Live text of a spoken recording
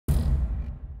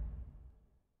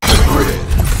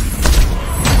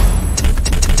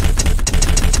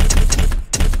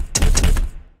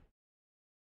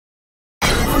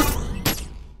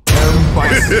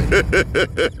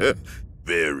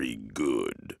Very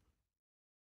good.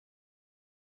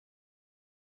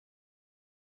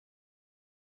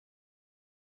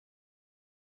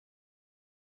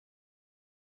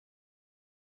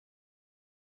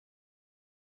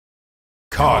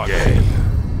 Kage.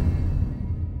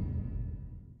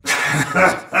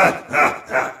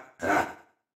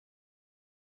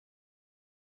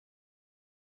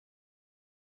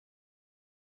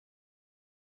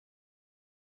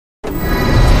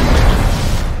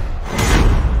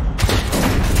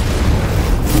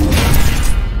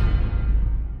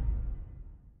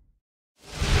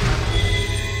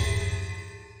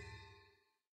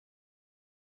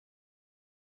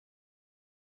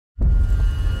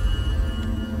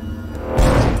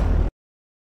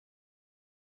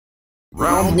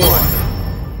 Round one.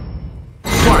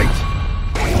 Fight!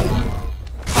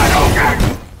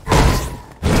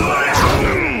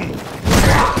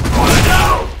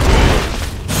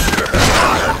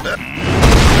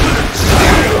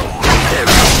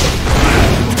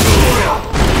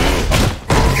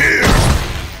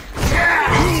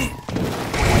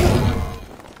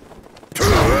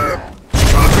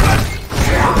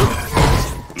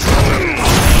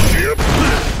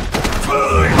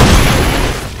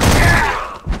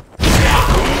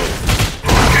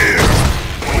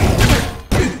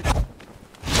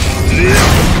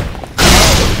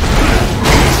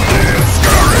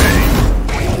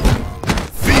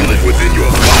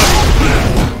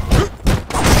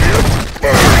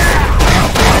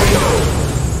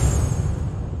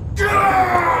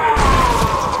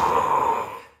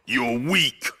 You're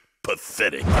weak,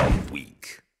 pathetic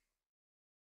weak.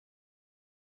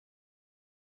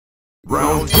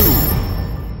 Round two.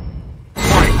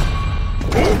 Fight!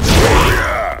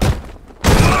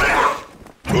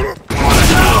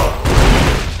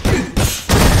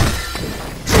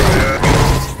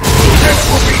 This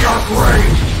will be your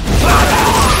grave!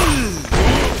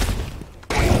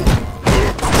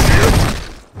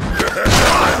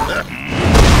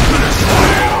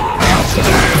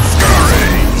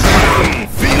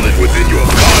 Feel it within your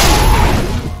body.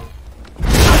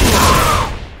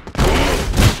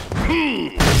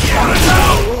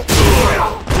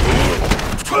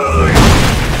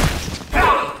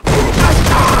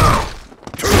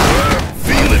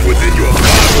 Feel it within your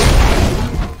body.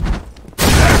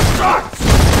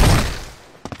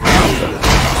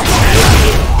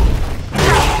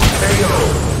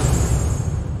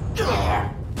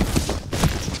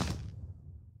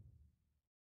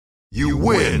 You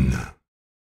win!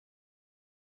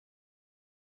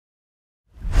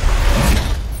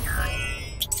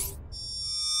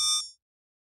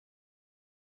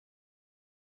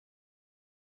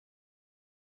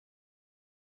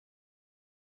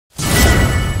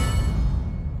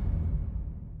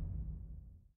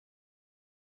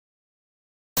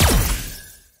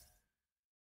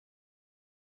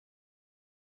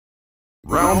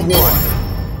 Round one.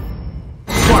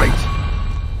 Fight!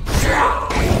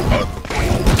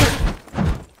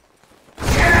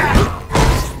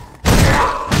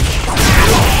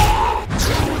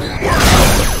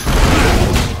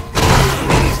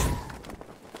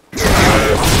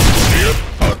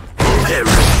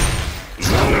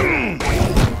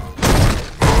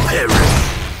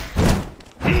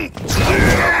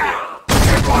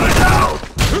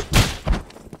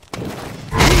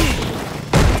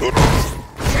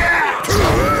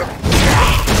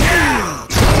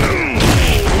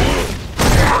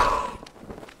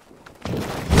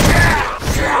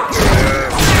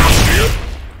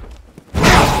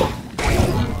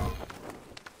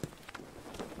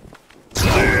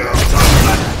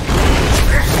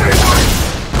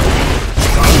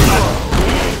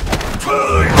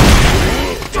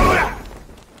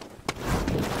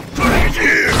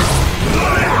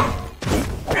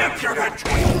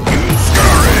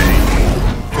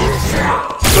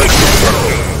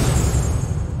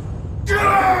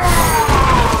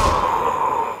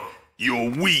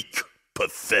 You're weak,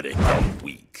 pathetic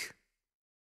weak.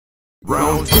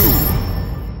 Round two.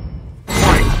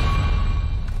 Fight!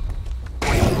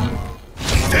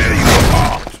 There you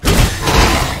are.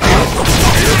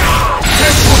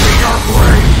 This will be your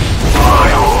grave!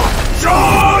 Vile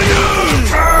giant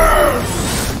curse!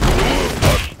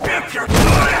 If you're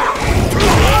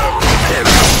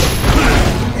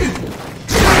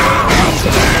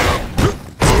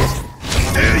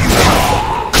There you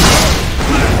are.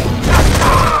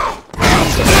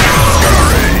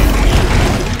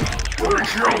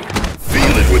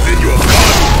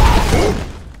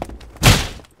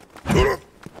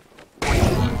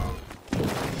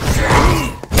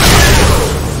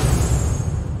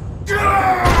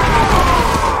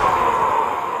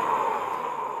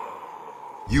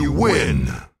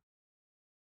 Win!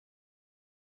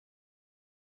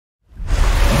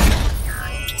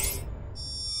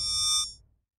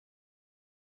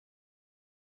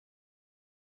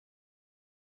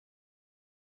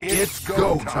 It's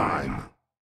go time!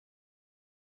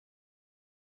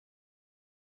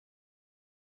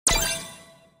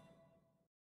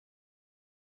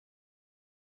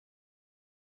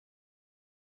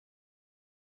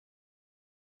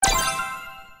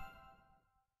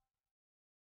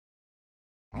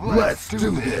 Let's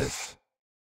do this!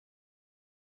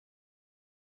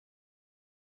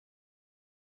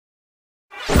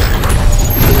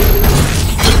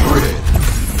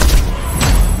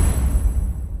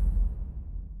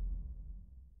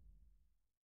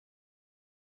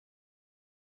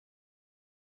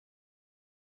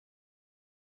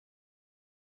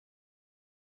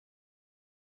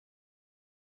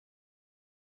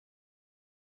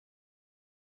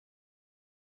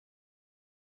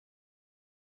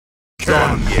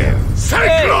 Done yet?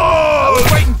 Hey! I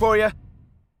was waiting for you.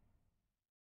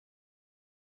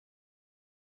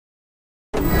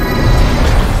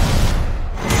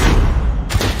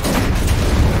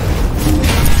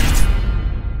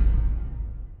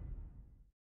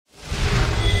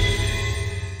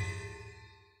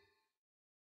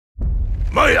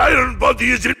 My iron body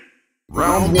is in.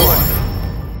 Round 1.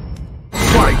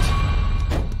 Fight!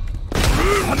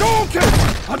 Hadouken!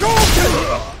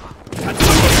 Hadouken!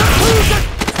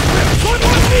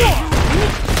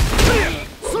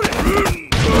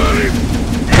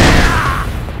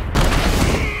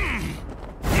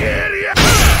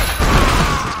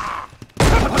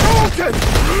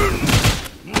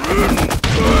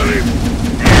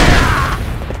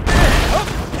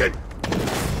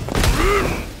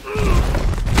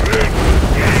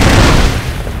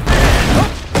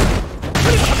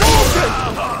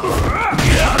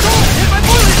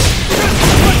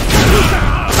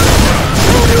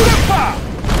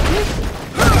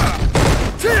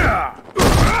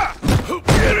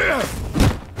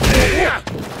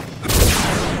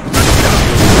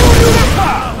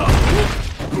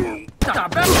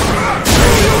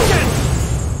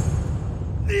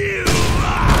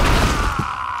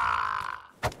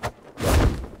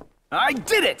 I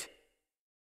did it!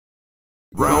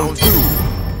 Round 2.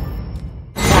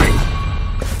 Fight!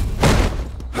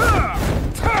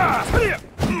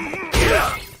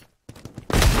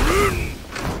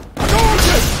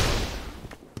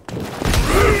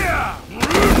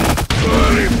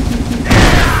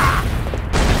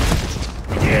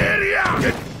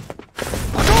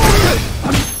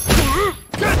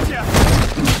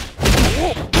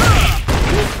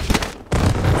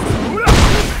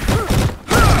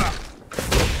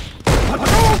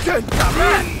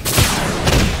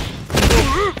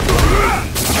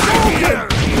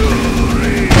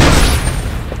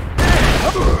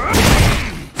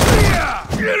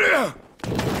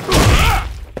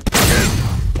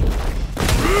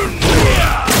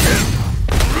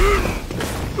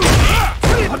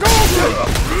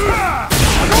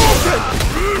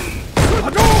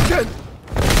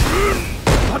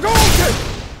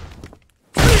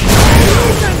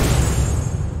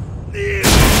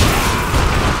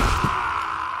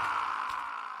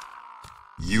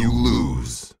 You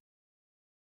lose.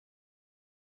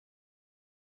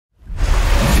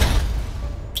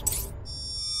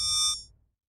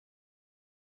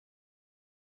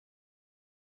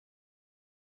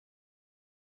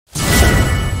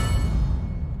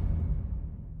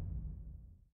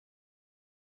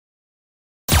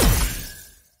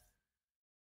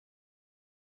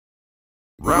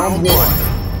 Round 1.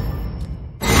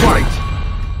 Fight!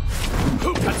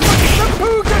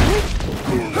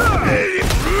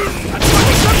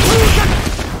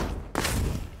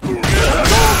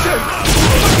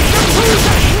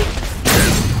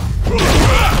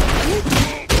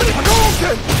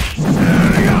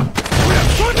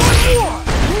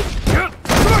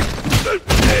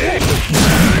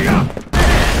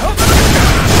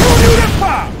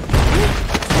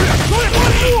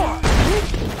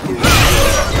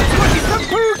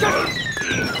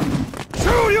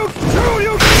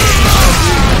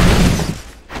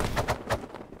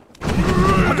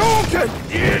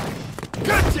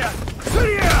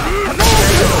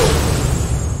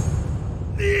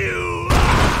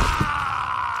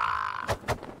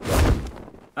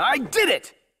 I did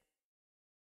it!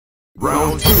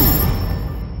 Round 2.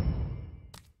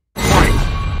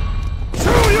 Fight!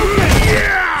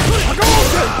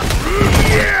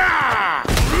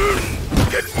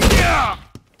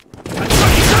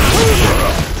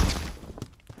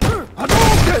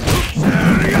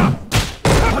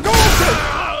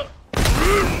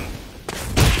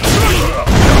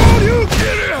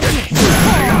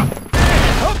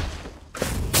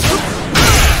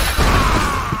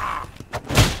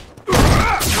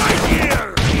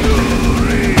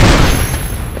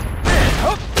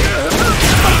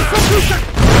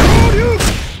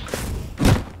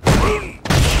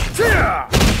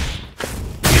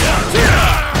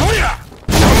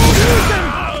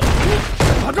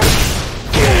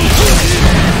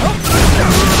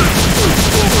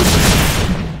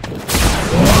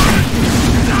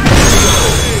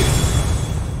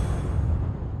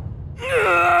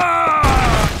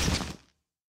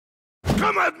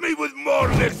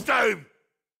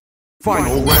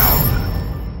 Final round.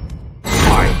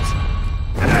 Fight!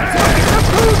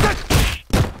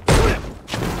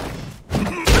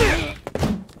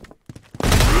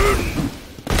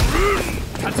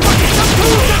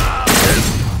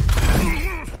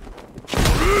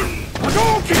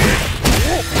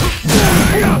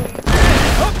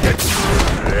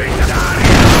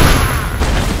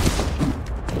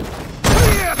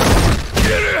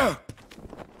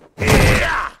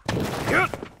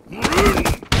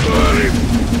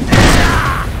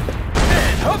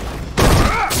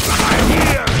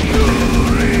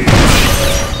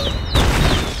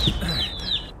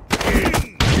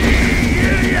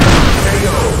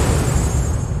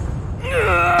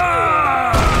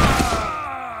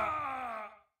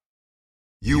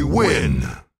 You win!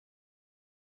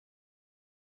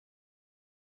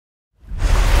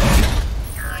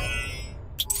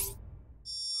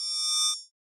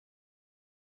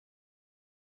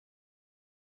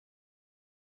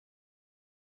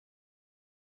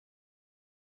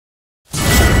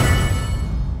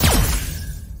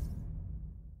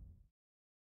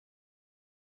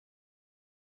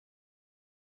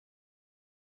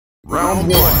 Round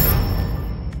 1.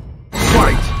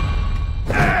 Fight!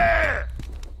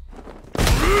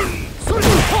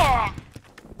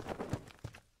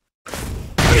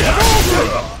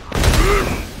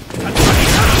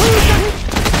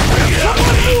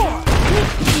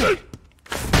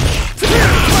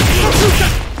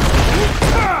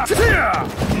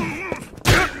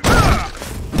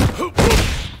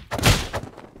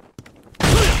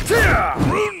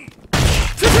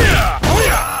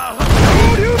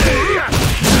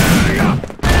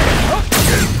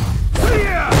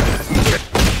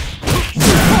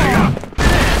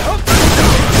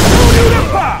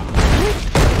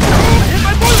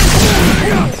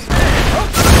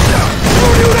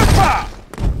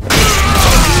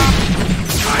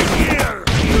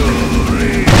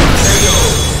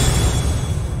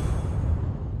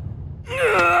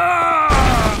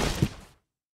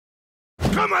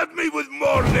 Come at me with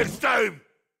more next time!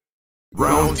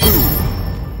 Round 2.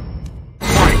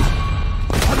 Fight!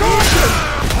 Hadouken!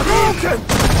 Hadouken!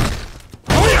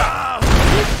 Hadouken!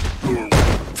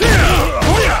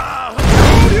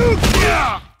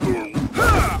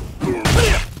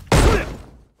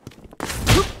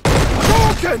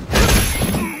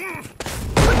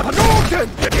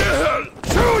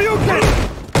 Shoryuken!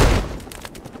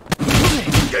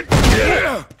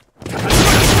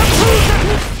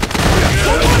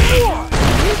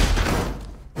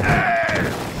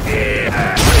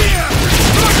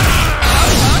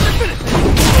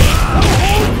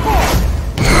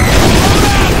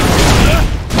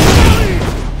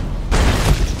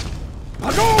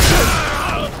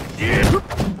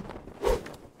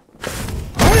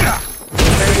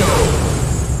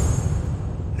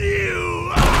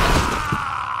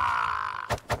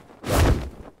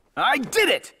 I did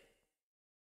it!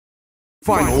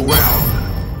 Final round.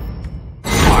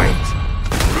 Fight!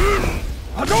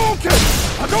 Hadouken!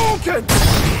 Hadouken!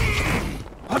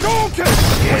 Hadouken! Hadouken!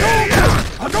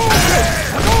 Hadouken!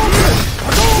 Hadouken!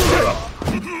 Hadouken!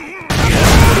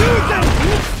 Hadouken!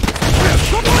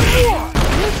 Come on, more!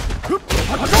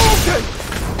 Hadouken!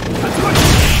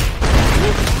 Hadouken!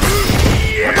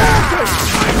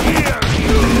 I'm here,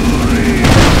 Yuri!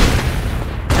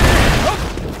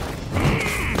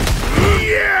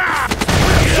 Yeah!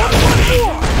 Come on,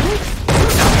 more!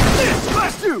 This,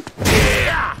 blast you!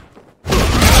 Yeah!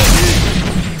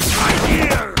 I'm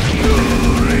here,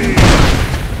 Yuri!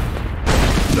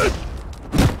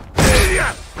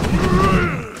 Yeah!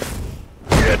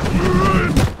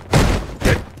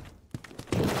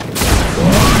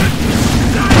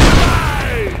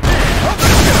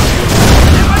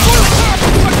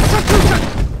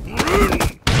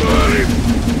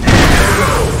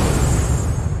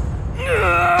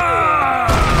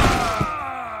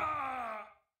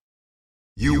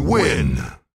 You win!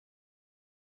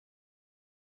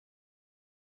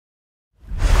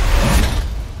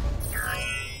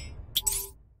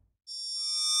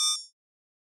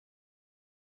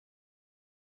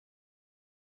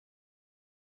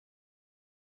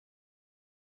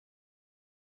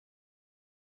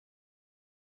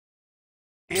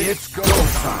 It's go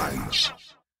time!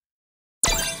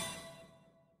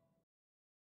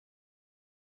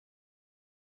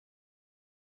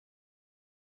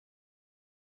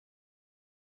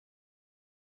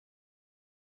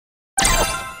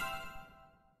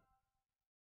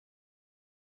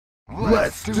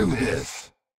 Let's do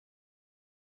this!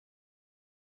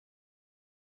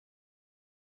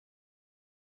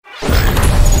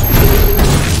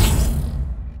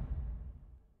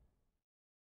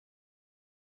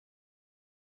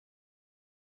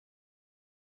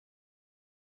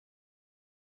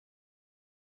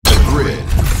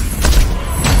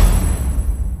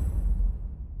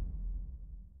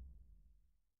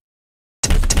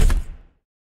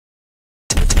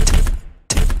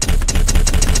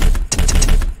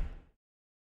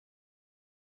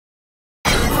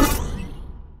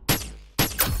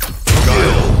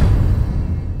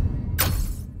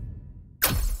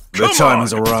 The time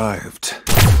has arrived.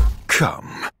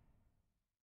 Come.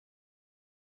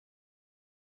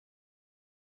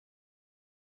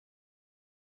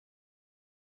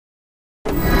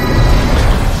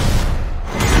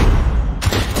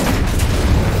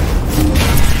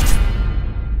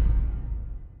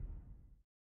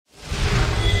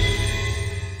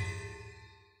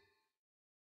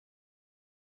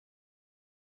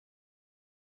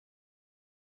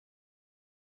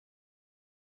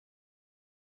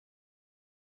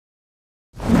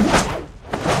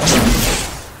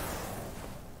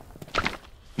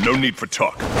 No need for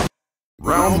talk.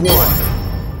 Round 1.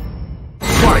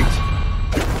 Fight!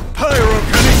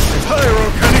 Pyrokinesis!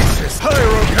 Pyrokinesis!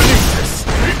 Pyrokinesis!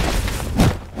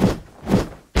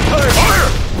 Fire!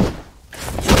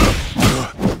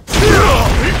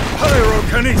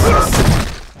 Pyrokinesis!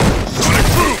 Sonic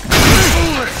boom!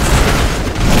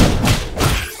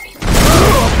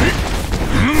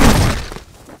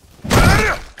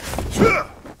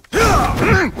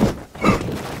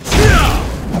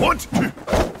 What?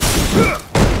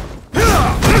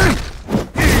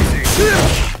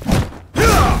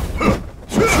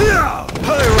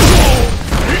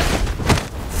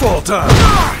 Fall time.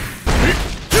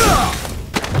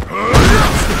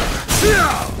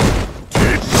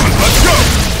 Let's go!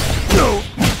 No!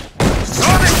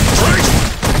 Sonic break!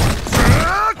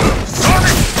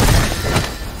 Sonic!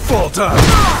 Fall time.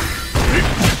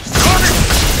 Sonic!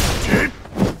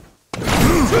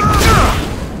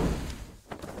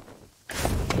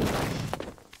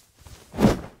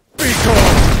 Be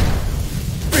calm!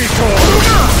 Be calm!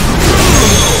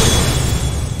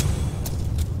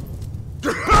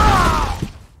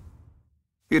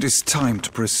 It is time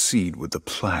to proceed with the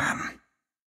plan.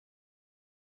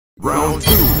 Round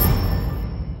 2.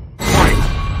 Fight!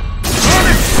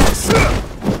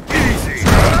 Easy!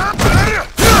 Pyrokinesis!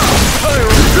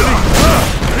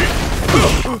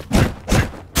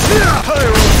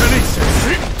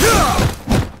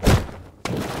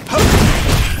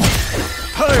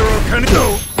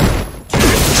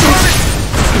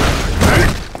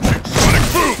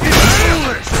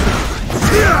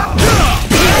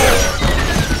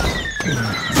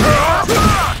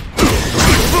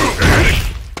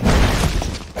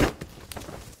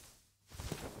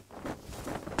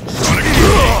 Sonic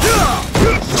boom!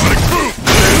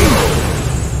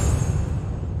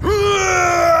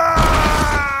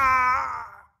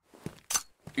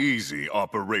 Easy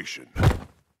operation.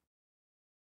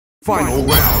 Final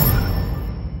round.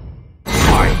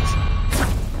 Fight!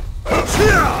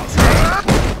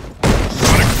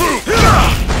 Sonic boom!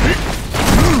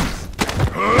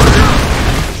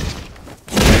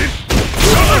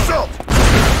 Somersault!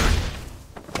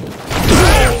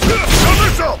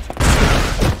 Somersault!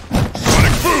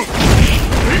 Sonic boom!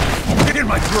 Get in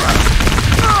my grasp!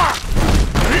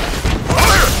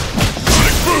 Fire!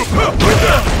 Sonic boom!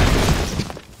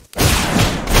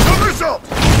 Somersault!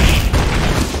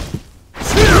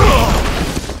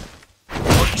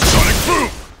 Sonic boom!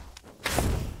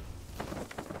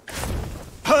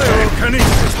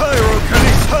 Pyrokinesis!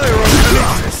 Pyrokinesis!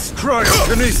 Pyrokinesis!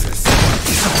 Cryokinesis!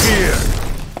 Disappear!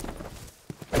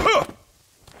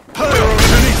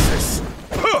 Pyrokinesis!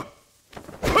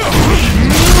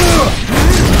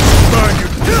 Burn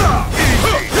you!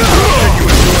 Easy! Can you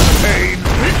endure the pain?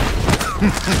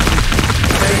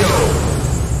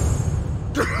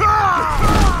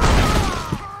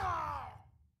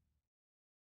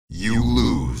 You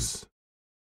lose.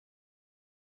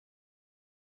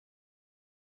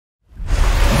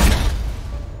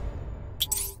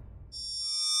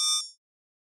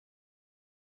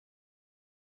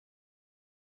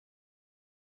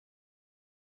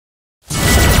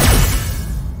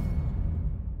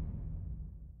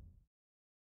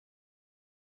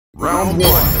 Round 1.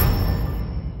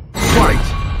 Fight!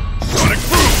 Sonic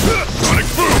boom! Sonic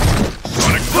boom!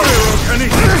 Sonic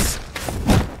pyrokinesis!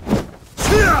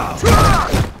 Pyrokinesis!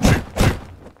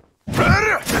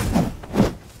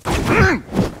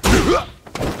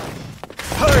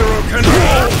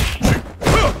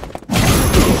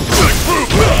 Sonic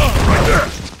boom! Right there!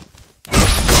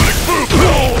 Sonic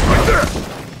boom! Right there!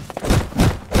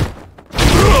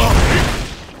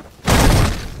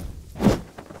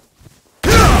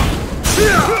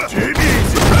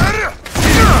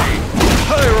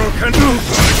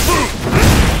 Pyrokinesis! Sonic boom!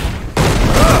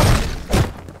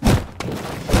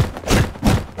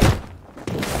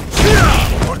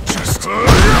 Or just... Sonic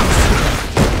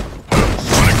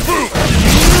boom!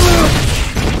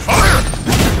 Fire!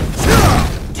 Sonic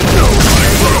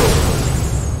boom!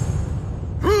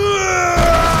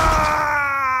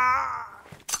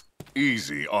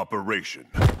 Easy operation.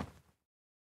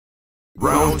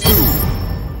 Round 2.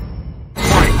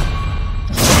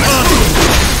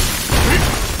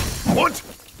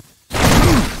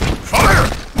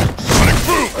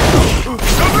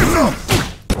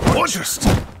 first.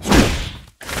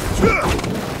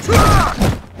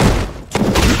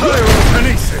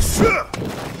 Pyrokinesis.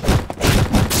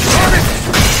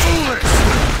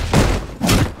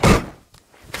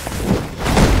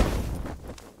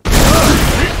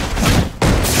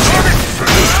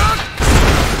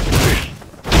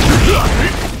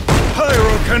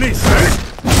 Pyrokinesis.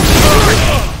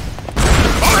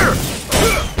 Fire!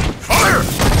 Fire!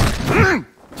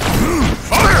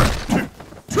 Fire!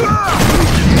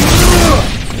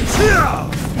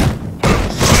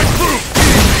 Sonic boom!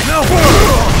 Now burn!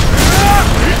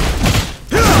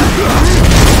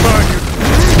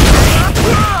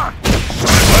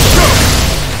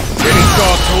 Let's go!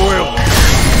 Dark will.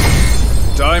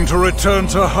 Time to return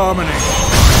to harmony.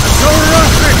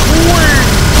 Jurassic wing!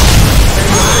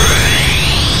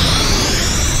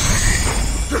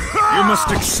 You must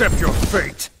accept your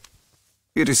fate.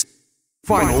 It is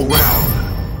Final round.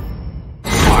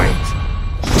 Fight!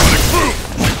 Sonic boom!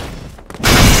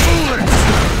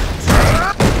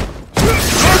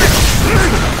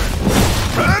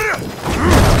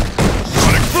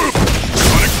 Sonic boom!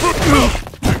 Sonic boom!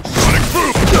 Sonic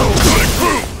boom! Sonic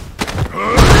boom!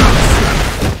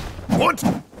 What?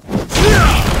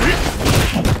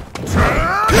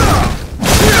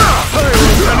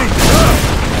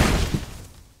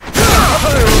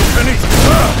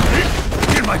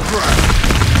 in my grasp.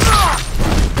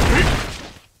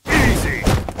 Easy.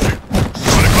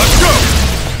 Sonic, let's go!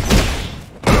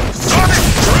 Sonic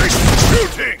straight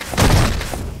shooting!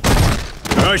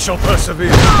 I shall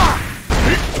persevere.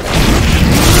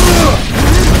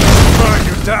 Burn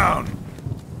you down.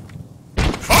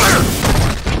 Fire!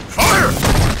 Fire!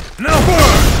 Now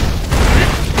burn!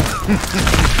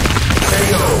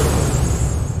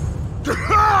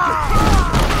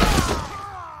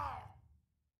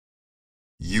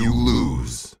 You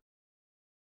lose.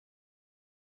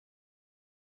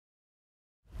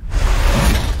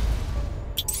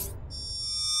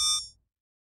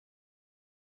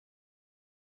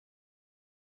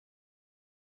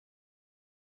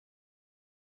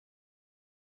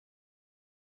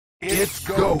 It's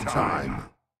go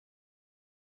time.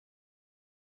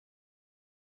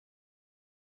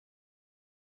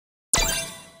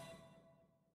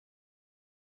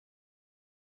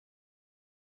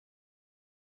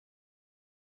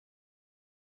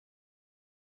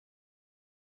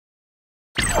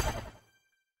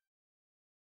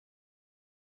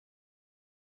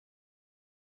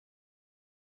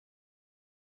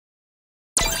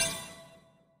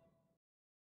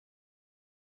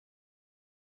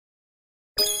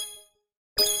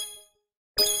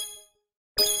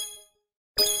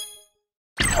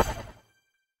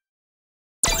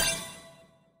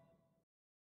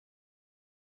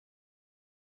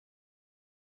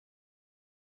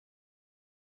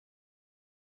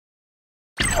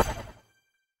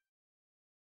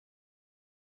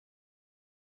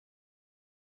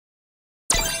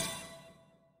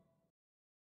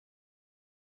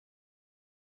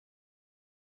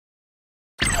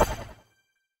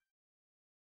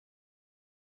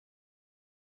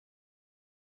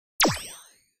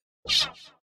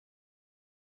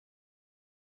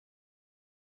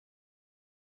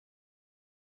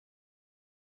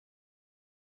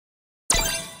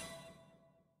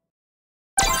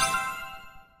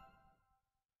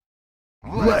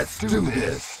 Let's do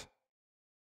this.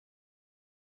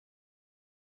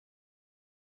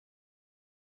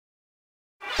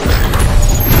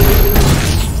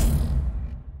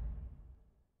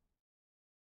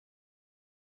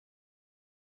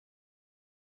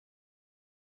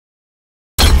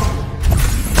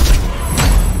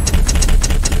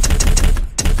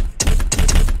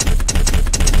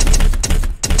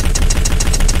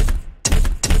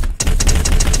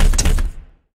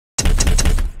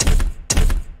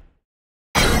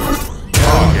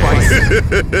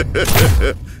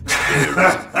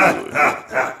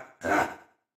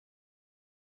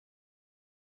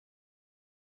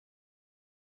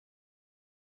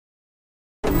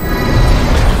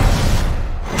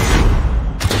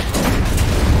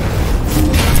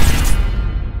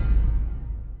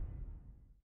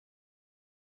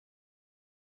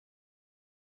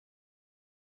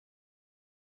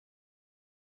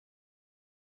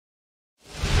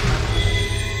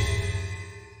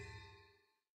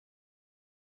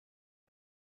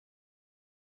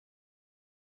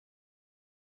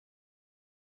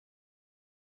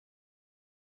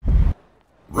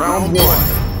 Round one.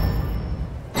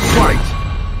 Fight!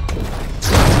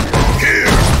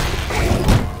 Here!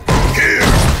 Here!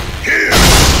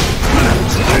 Here!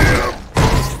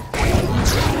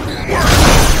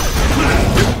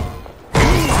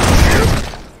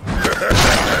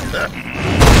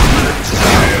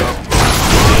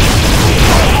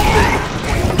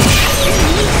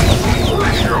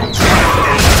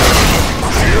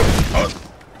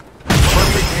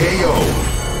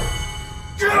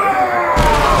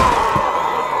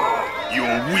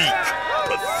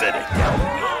 pathetic and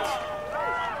weak.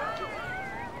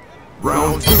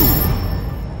 Round 2.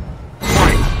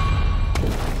 Fight!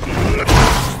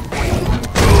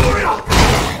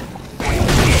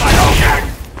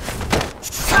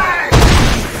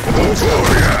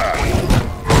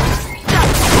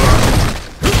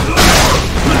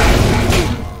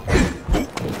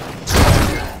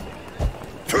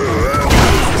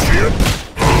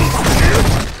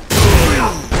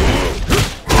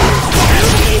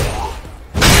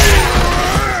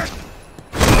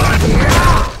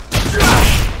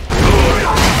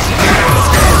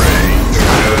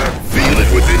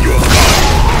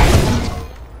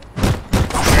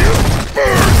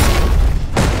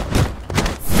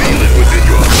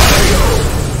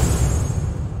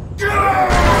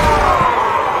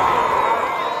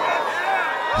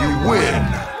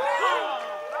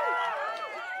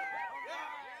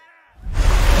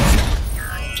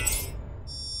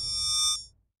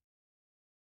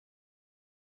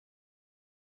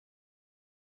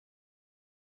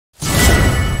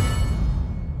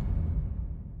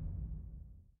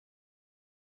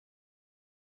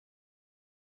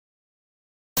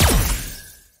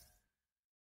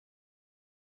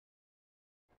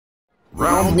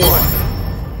 Round 1.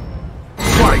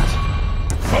 Fight!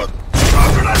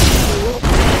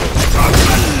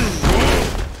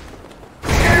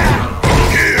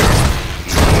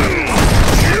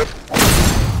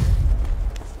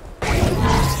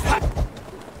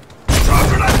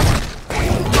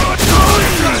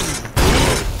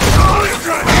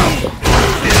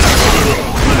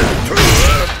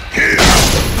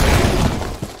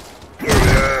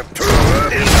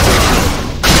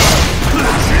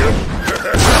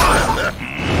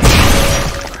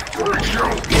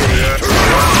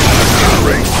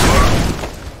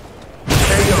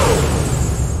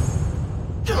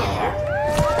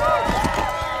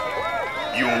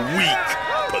 You're weak,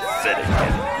 pathetic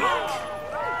and weak.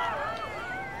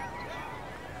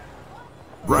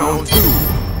 Round 2.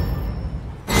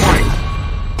 Fight!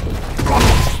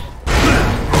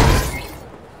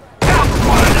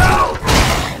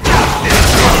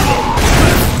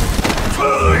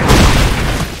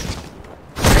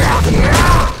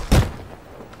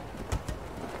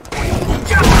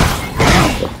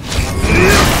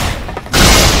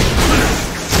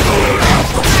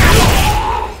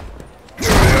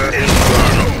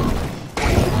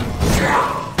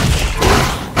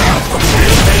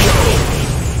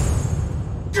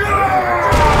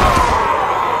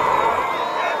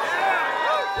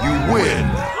 You win!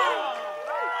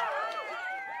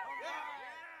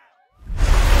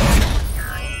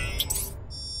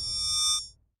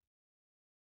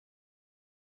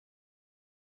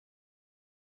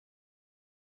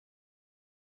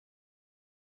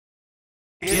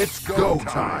 It's go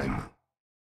time!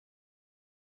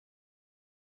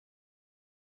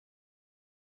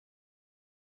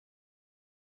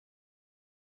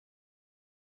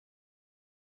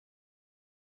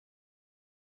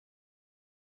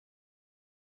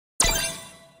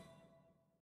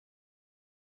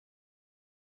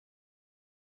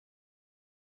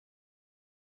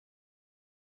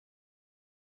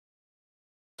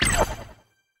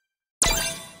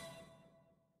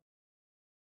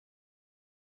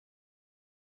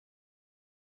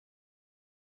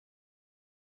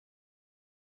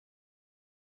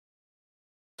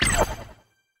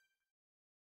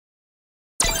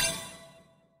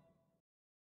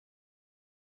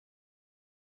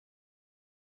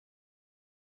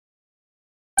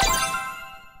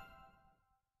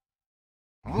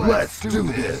 Let's do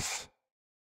this!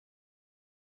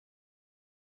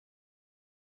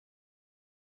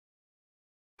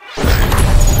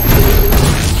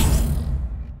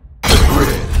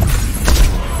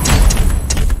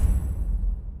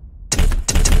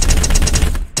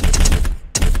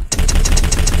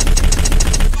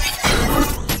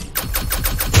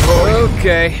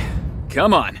 Okay,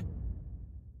 come on.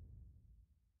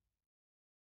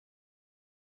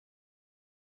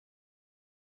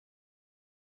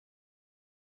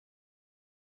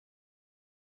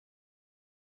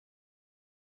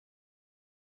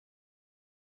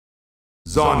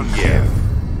 Zangief!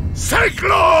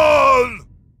 Cyclone!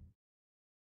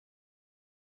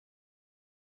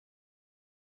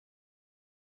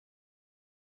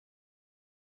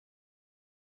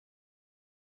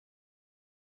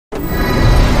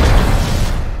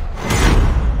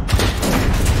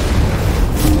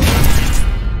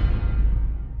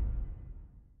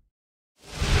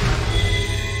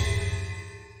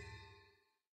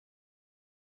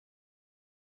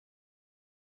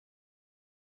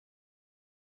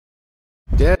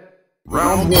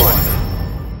 Round 1.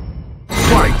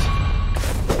 Fight!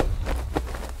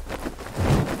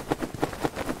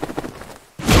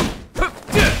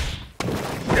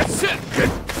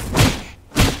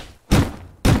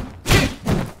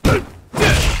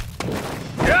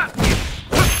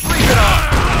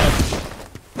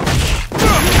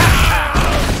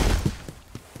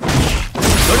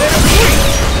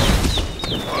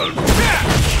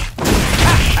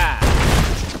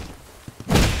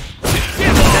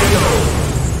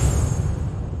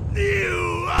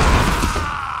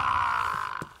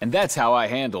 and that's how I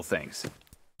handle things.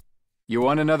 You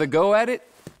want another go at it?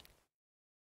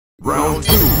 Round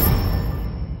 2.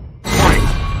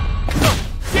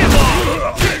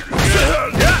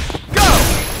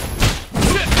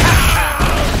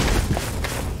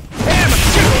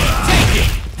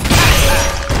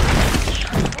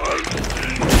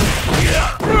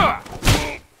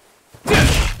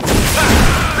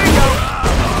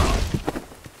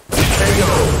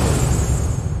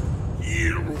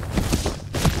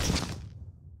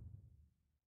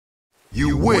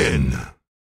 You win!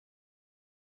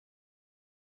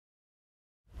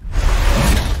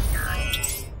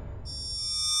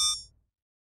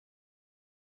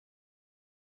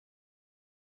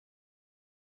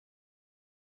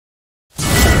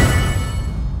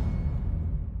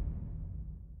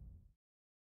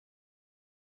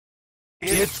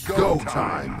 It's go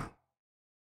time!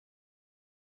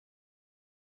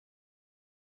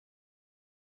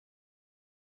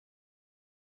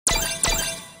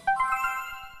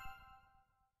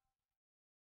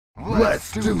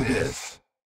 Let's do this!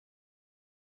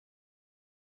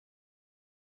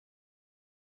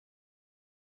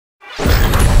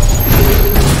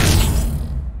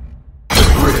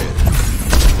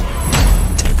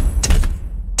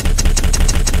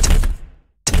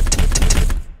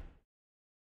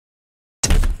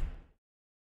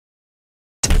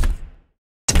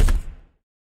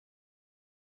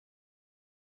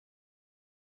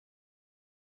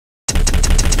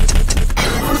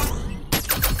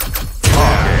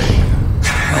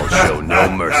 Show no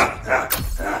mercy.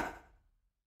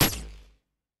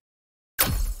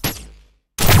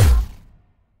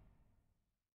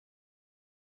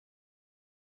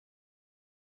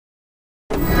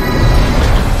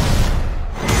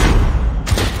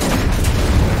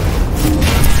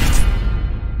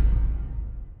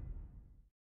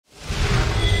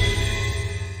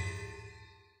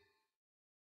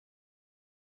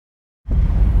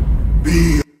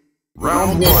 B.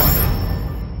 Round 1.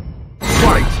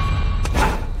 Fight!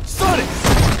 Sonic!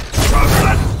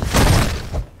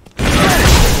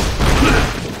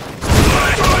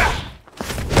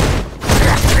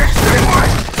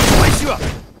 Place you up!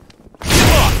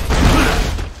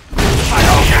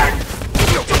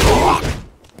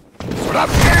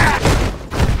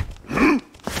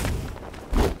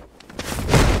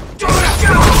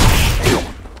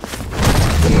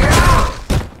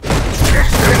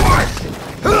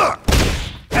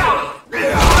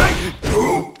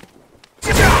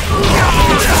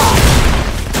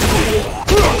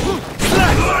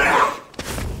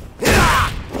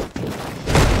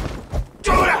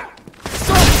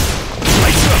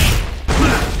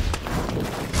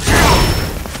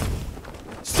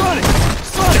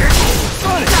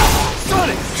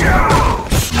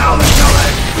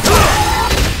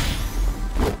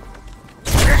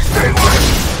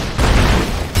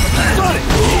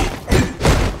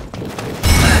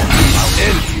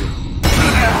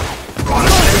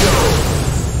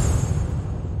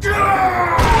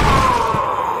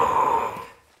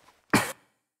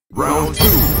 Round 2.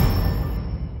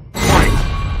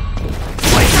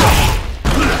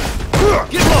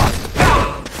 Get lost!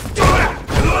 Get lost!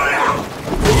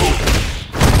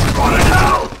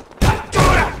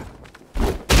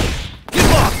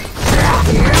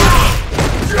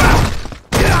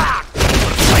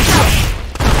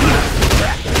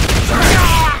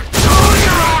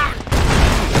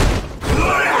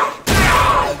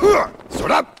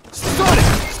 Sort up! Sonic!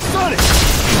 Sonic!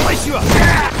 Place you up!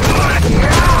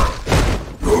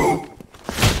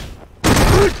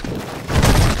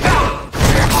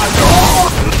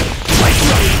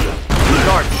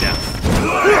 Guard down.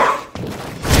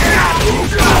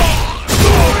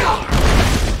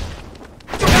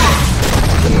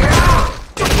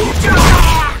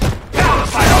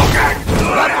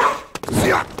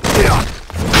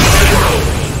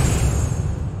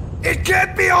 It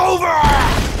can't be over!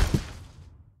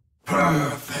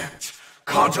 Perfect.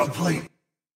 Contemplate.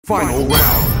 Final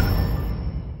round.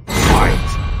 Fight!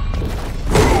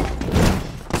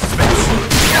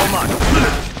 How much?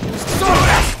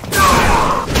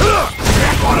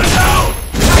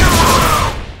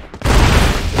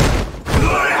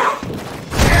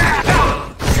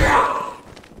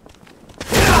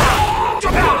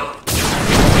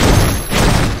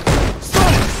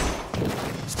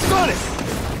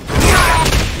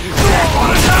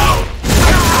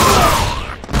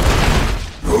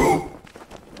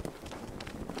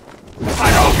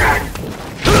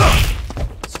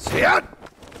 Seth!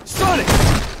 Sonic!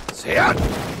 Seth!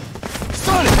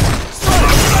 Sonic!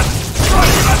 Sonic!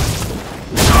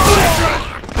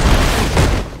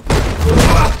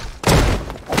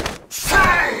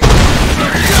 Say!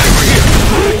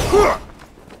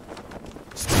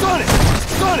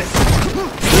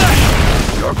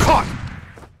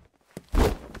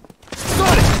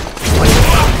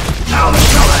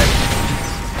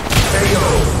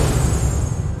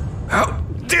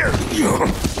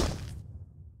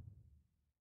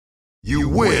 You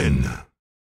win!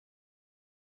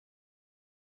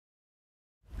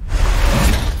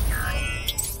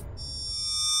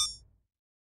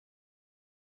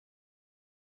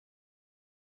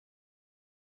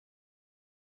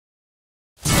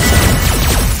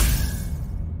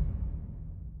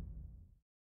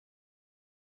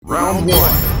 Round 1.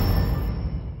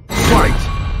 Fight!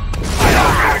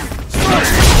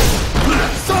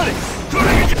 Sonic!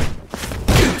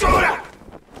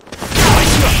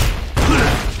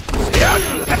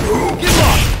 Get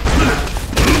lost!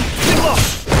 Get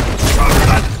lost!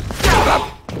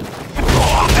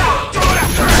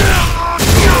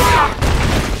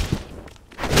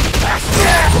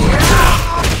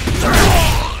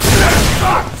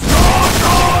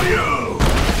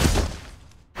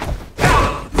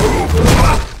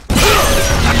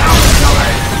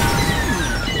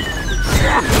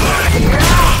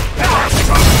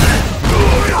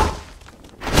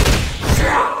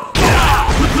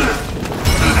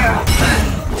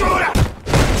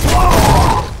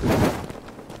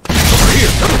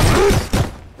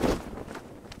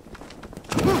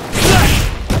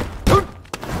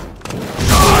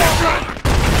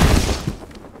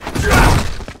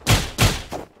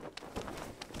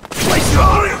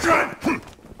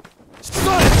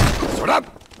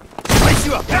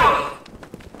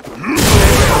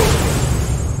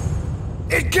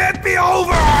 It can't be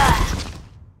over!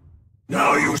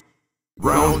 Now you...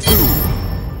 Round 2.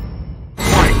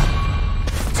 Fight!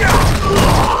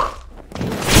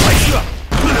 Slice you up!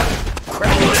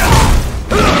 Crack it out!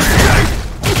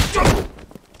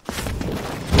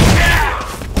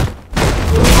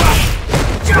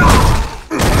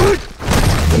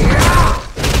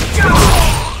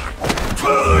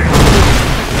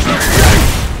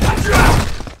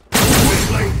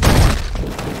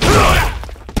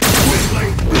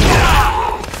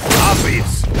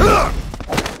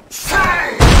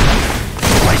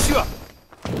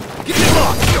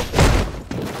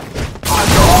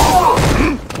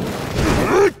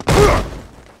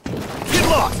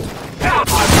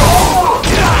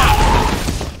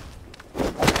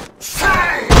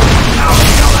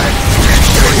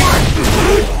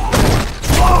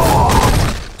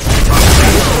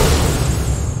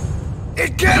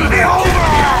 It can't be over!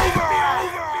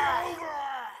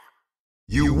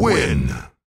 You win!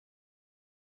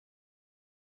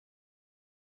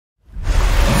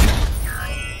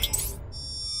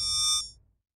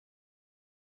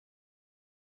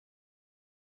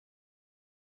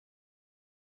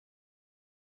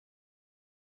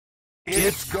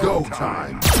 It's go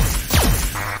time!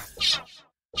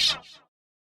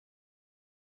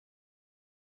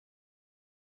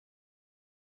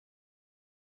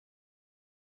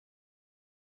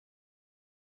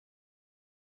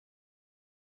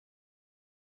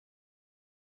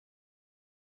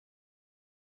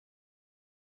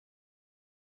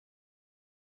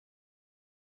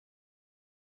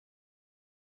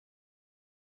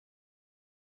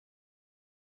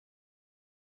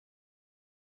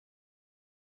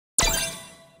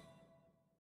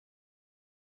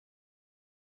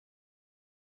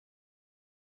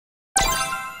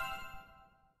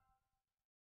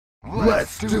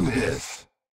 Let's do this!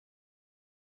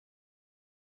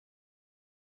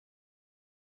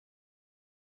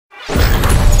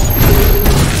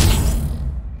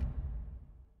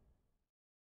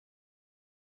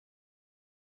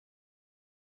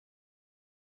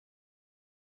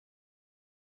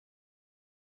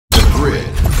 The grid.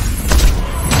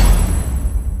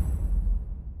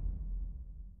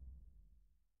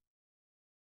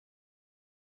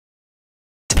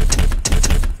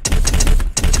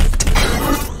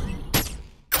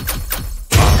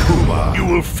 You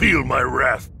will feel my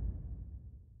wrath.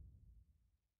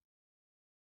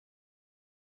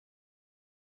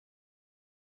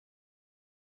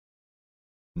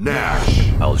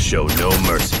 Nash. I'll show no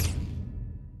mercy.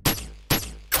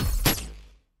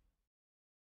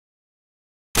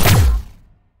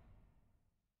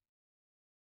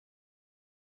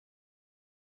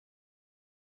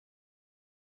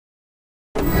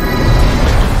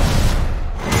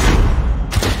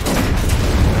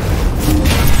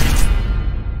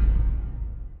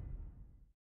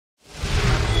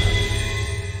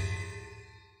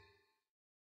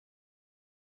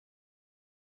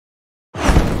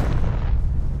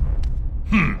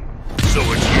 So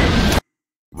it's you.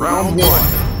 Round 1.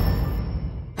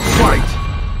 Fight!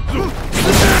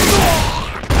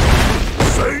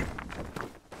 Say?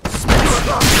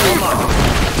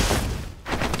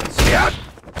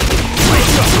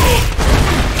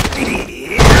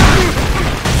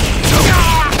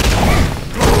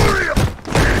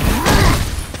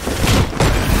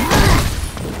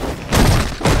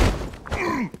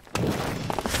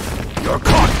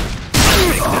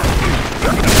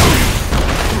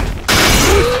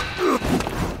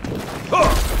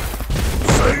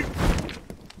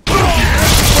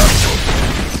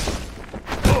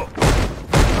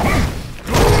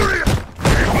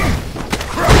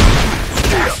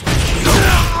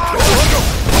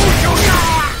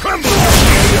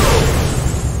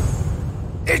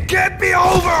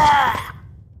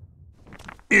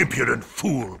 Impudent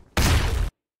fool!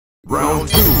 Round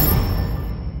 2.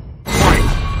 Fight!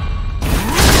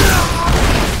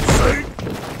 Say,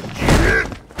 shit!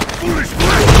 Foolish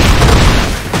man!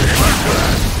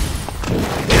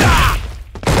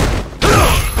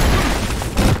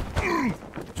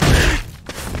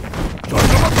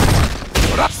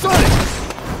 Sonic!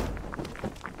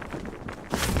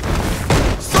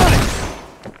 Sonic!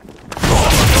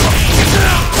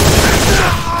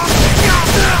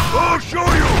 I'll show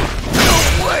you! No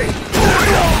way!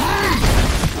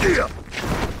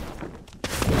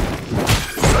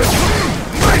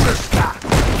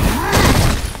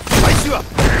 Light you up!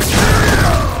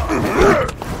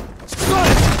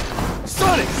 Sonic!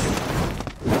 Sonic!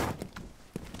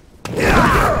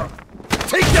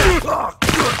 Take that!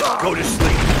 Go to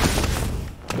sleep!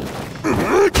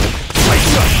 Light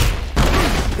you up!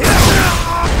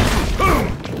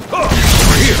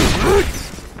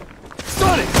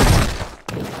 Sonic!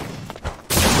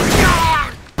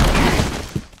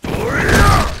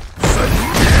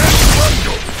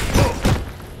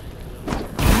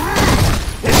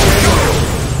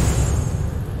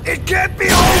 It can't be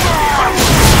over!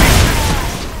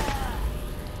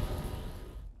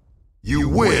 You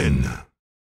win!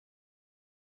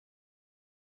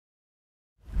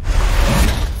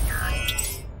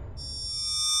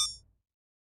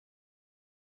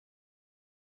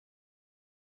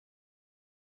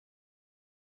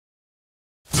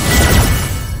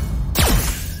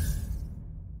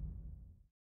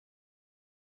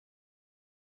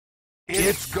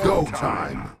 It's go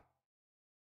time!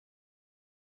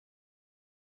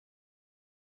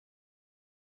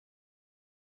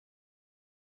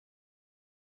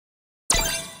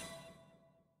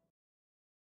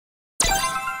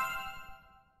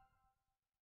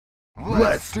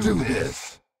 Let's do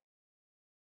this!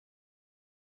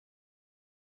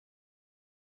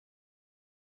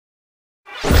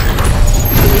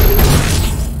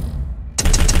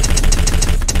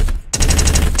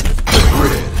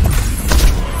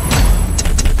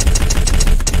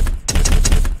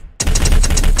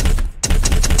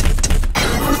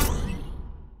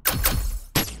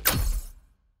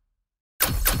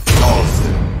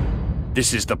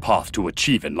 This is the path to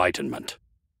achieve enlightenment.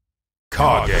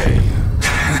 Kage!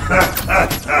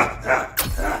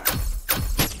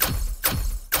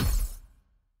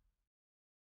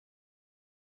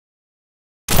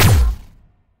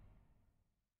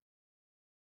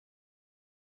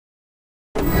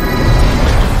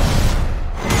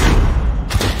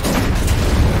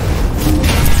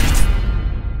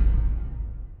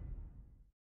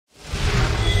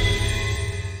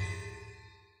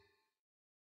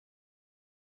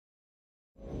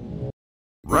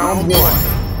 Round 1.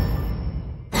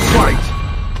 Fight!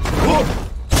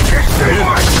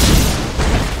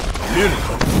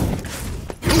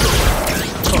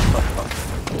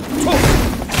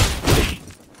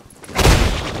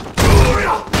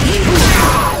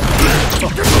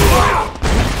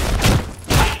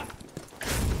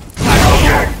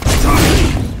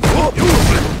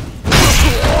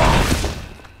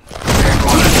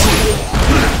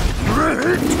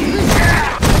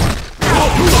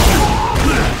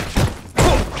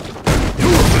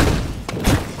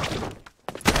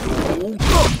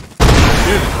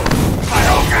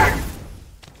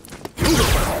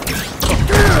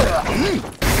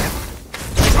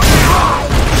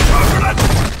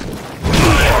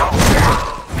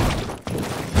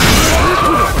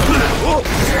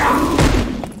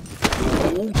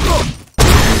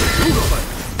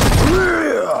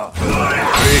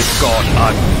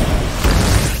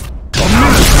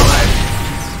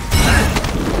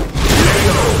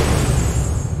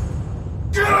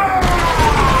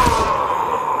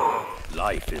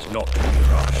 Life is not to be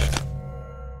rushed.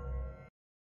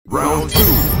 Round 2.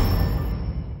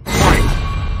 Fight!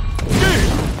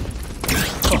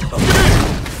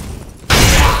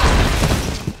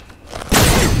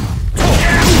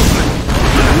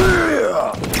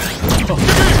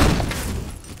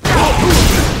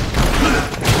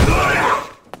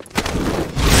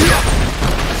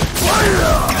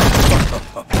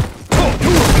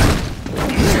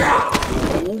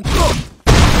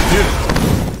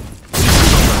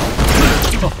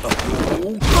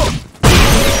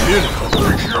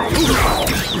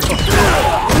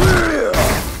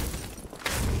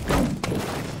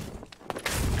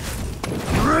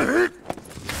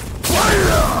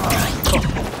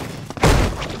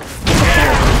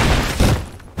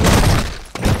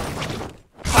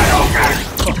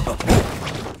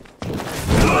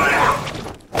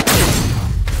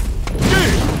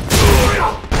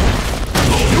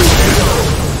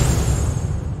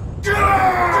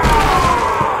 Yeah!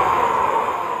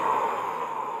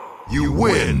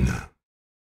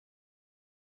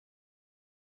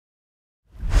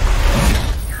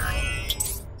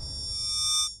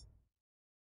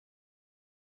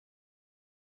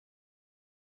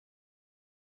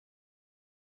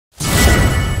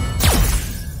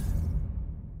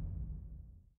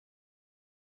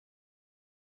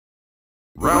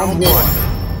 Round one.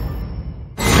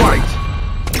 Fight!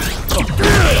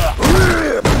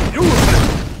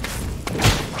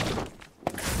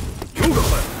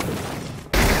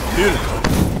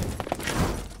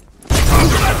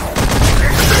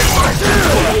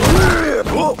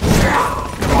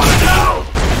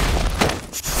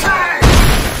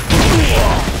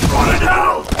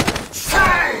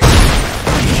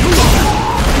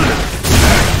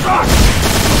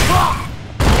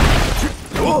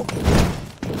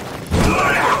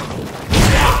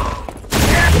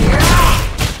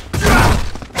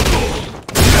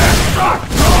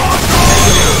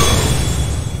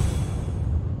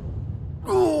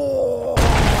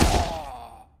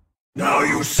 Now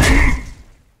you see?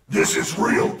 This is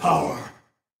real power.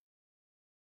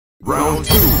 Round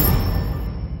two.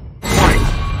 Fight!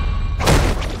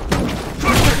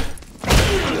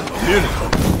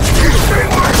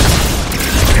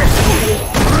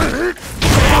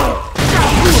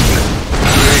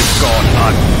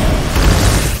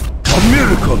 A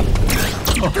miracle!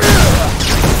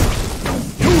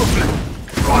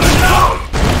 Run it down!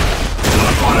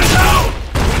 Run it down!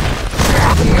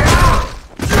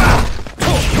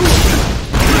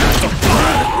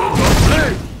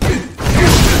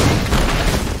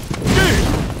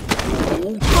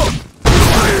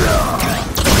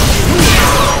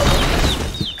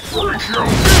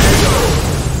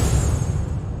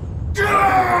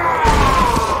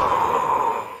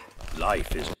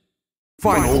 Life is...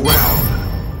 Final round.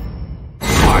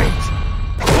 Fight!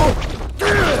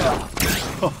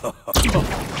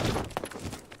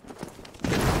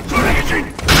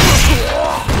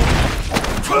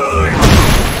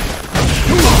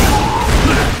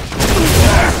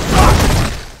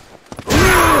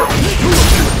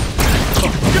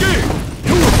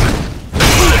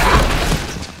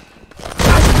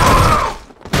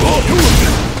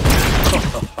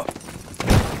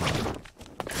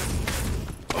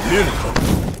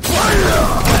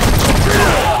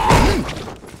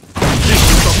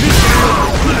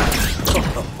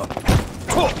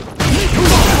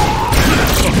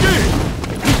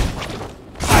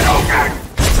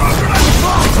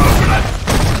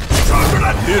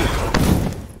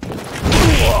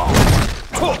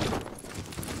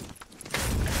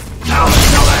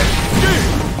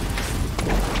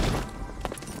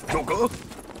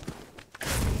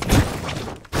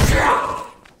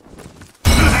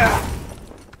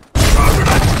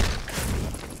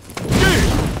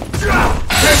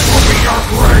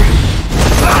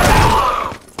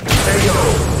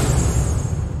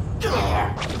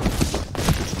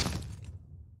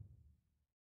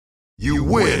 You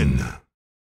win!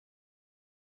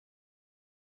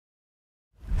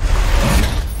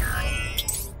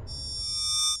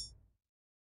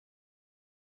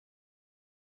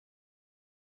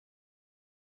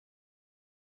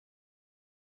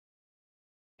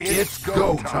 It's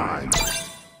go time!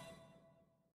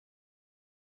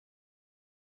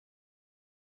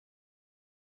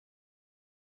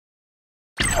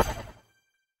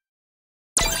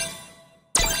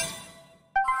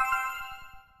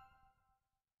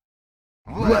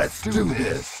 Let's do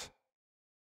this!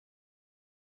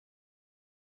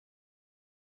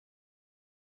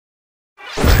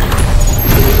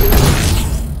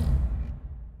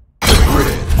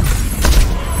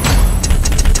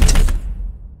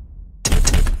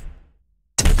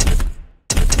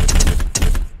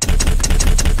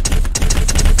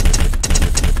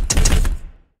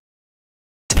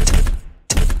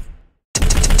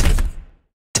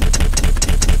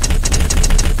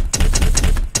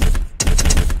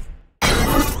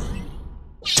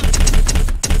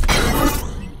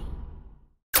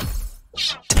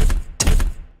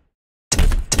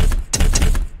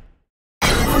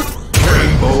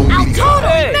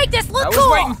 I was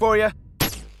waiting for you.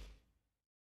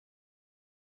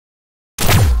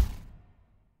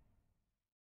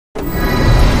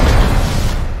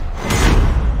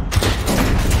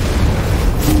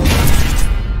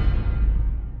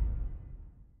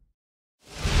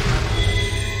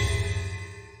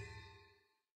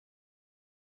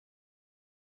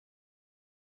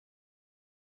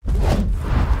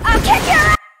 I'll kick your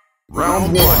ass!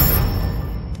 Round one.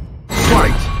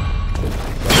 Fight!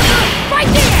 Right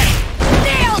there!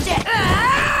 Nailed it!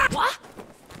 What?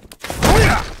 Oh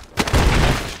yeah!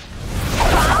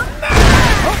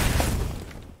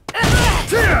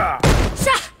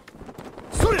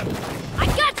 I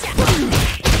gotcha!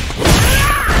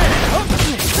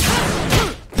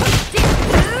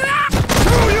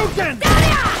 Shoryuken!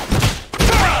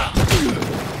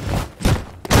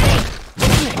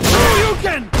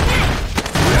 Shoryuken!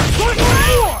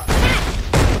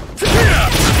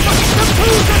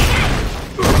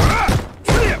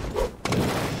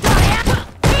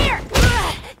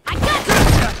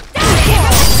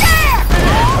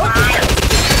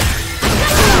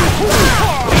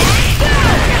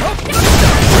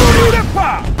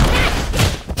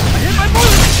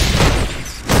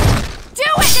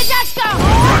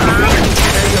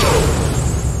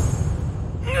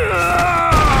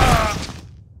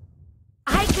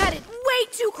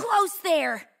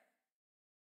 there!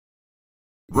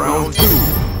 Round 2.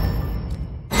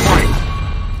 Fight!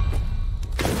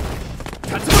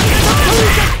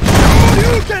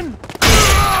 Shoryuken!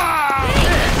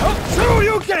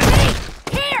 Shoryuken!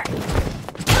 Here!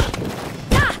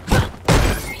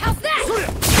 How's that?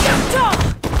 How's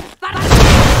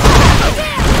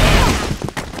that?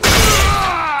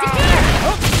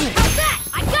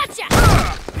 I gotcha!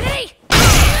 Ready?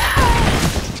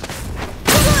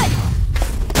 Good!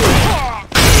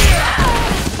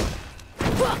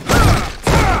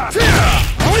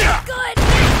 Good!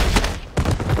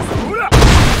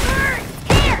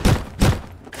 Here!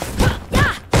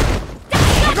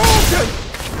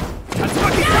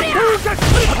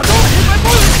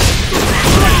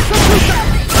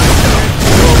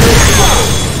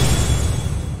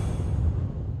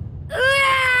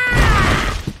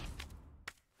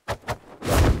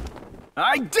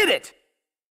 I did it!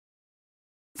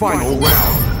 Final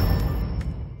round.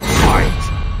 Fight!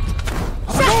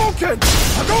 Hadouken!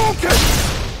 Hadouken!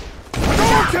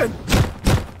 Hadouken!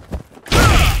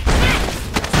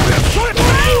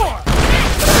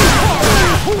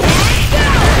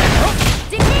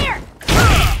 Dig here!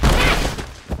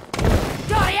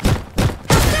 Got it!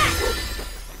 How's that?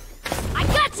 I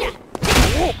gotcha!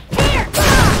 Here!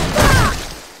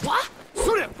 What?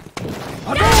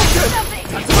 Hadouken!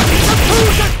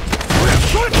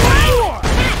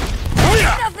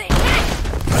 Nothing! Nothing!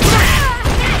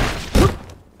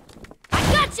 I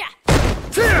gotcha!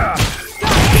 Yeah!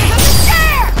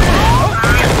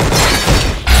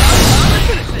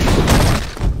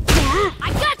 I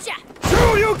gotcha!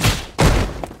 Shoryuken!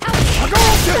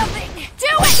 Nothing!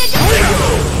 Do it!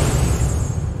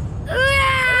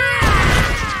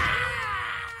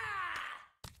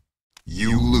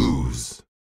 You lose.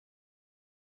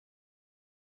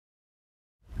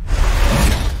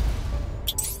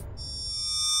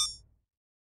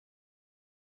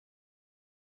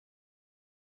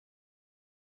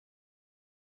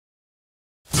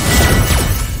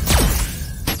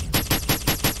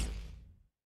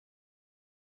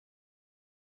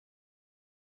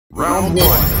 Round 1.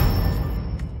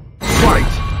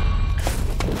 Fight!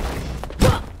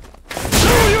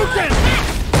 Shoryuken!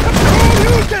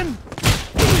 Shoryuken!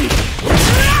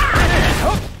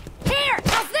 Here!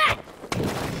 How's that?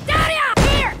 Down here!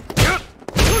 Here!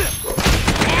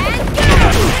 And go!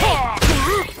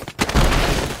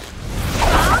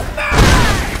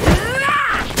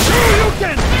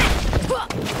 Shoryuken!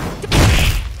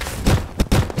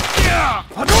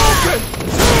 Hadouken!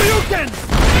 Shoryuken!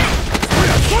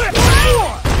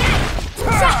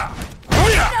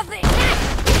 Nothing!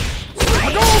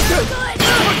 Hadouken! Good!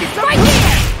 Right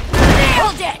here!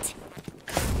 Nailed it!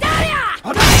 Down here!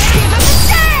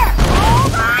 There! All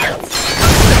right!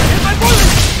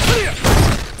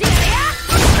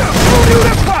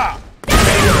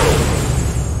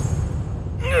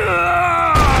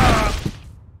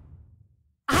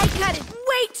 I got it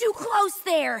way too close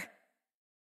there!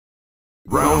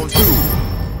 Round 2.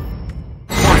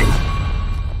 Fight!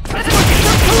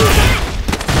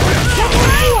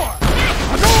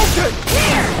 Hadouken!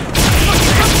 Here!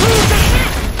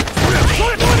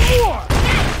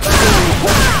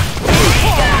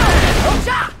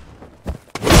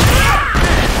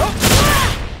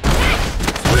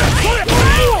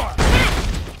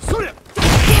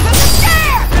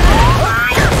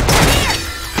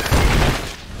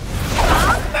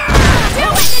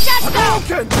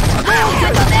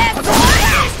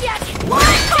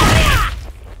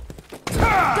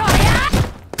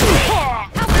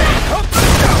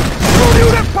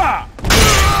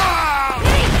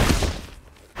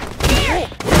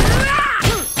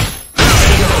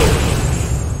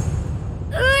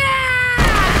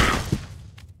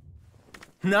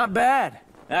 Not bad.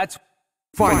 That's...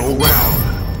 Final round.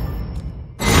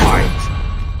 Fight!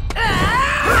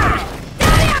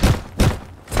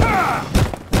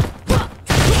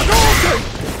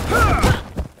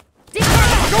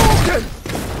 Hadouken!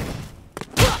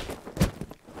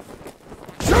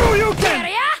 Shoryuken!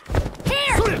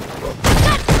 Here!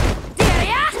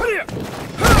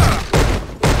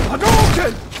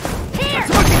 Hadouken! Here!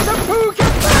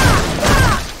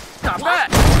 not bad.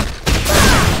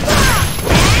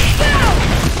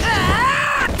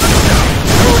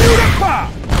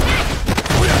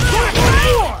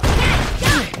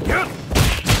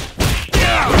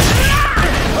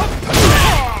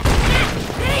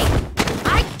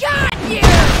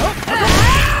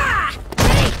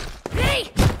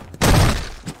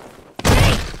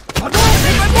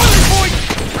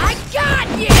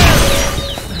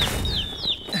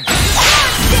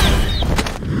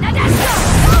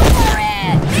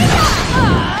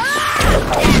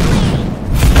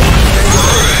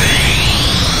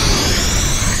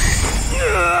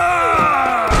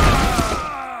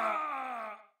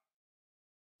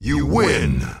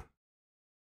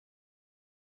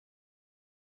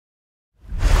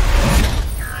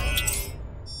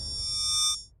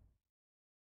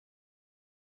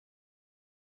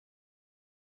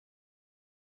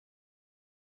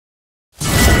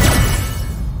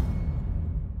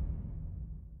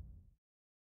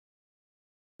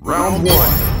 Round 1.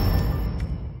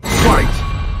 Fight!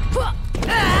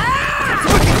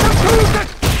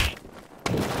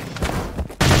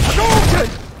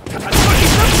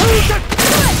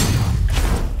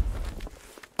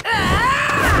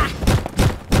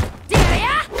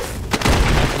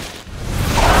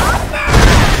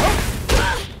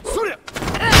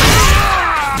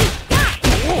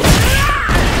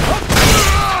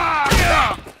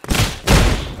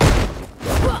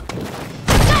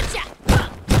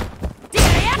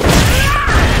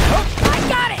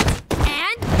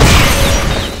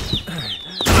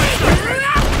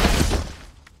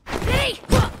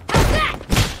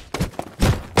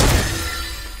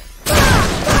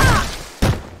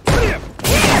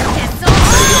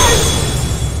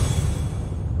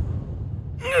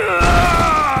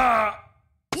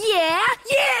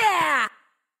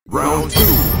 Round 2.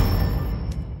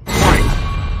 Fight!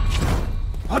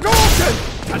 Hadouken!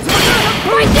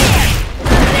 Right there!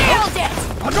 Nailed it!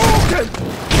 Hadouken!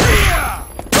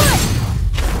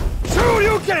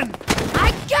 Shoryuken! I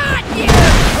got you!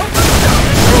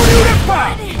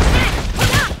 Shoryuken!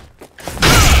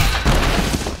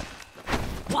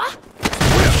 What?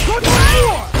 Good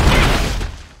war!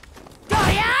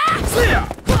 Daya! Here!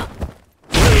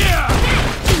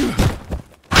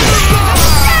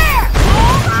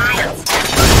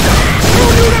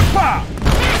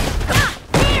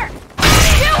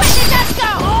 Do it, Nadeshiko!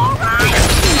 All right!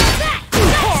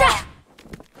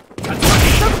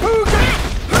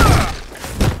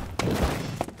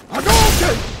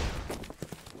 Hadouken!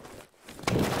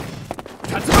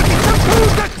 Tatsumaki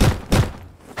Seppuku!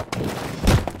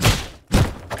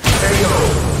 KO!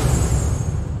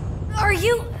 Are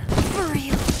you for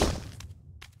real?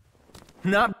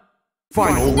 Not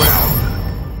Final round.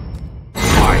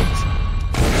 Fight!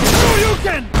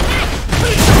 Shoryuken!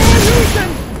 Shoryuken!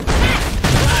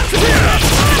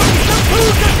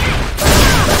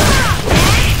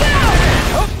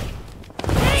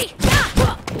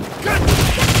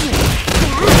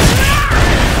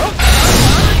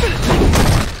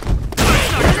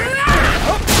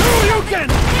 Shoryuken!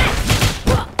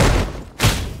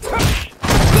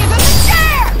 Give him a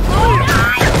chair! All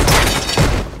right!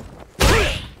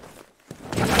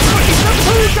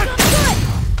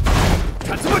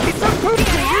 Tatsumaki Seppuku!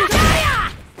 Daya!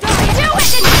 Do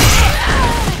it,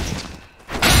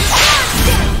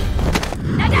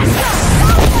 Nadeshiko!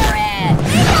 Go for it!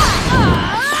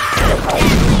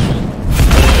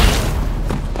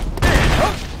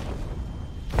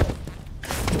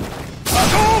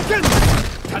 Hadouken!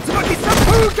 Tatsumaki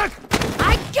Seppuku!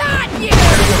 I got you!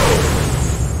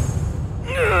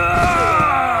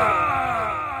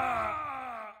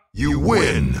 You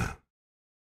win!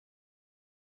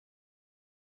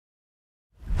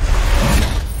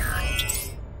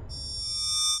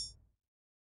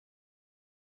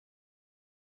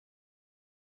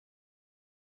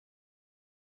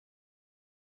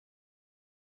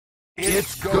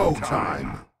 It's go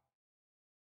time!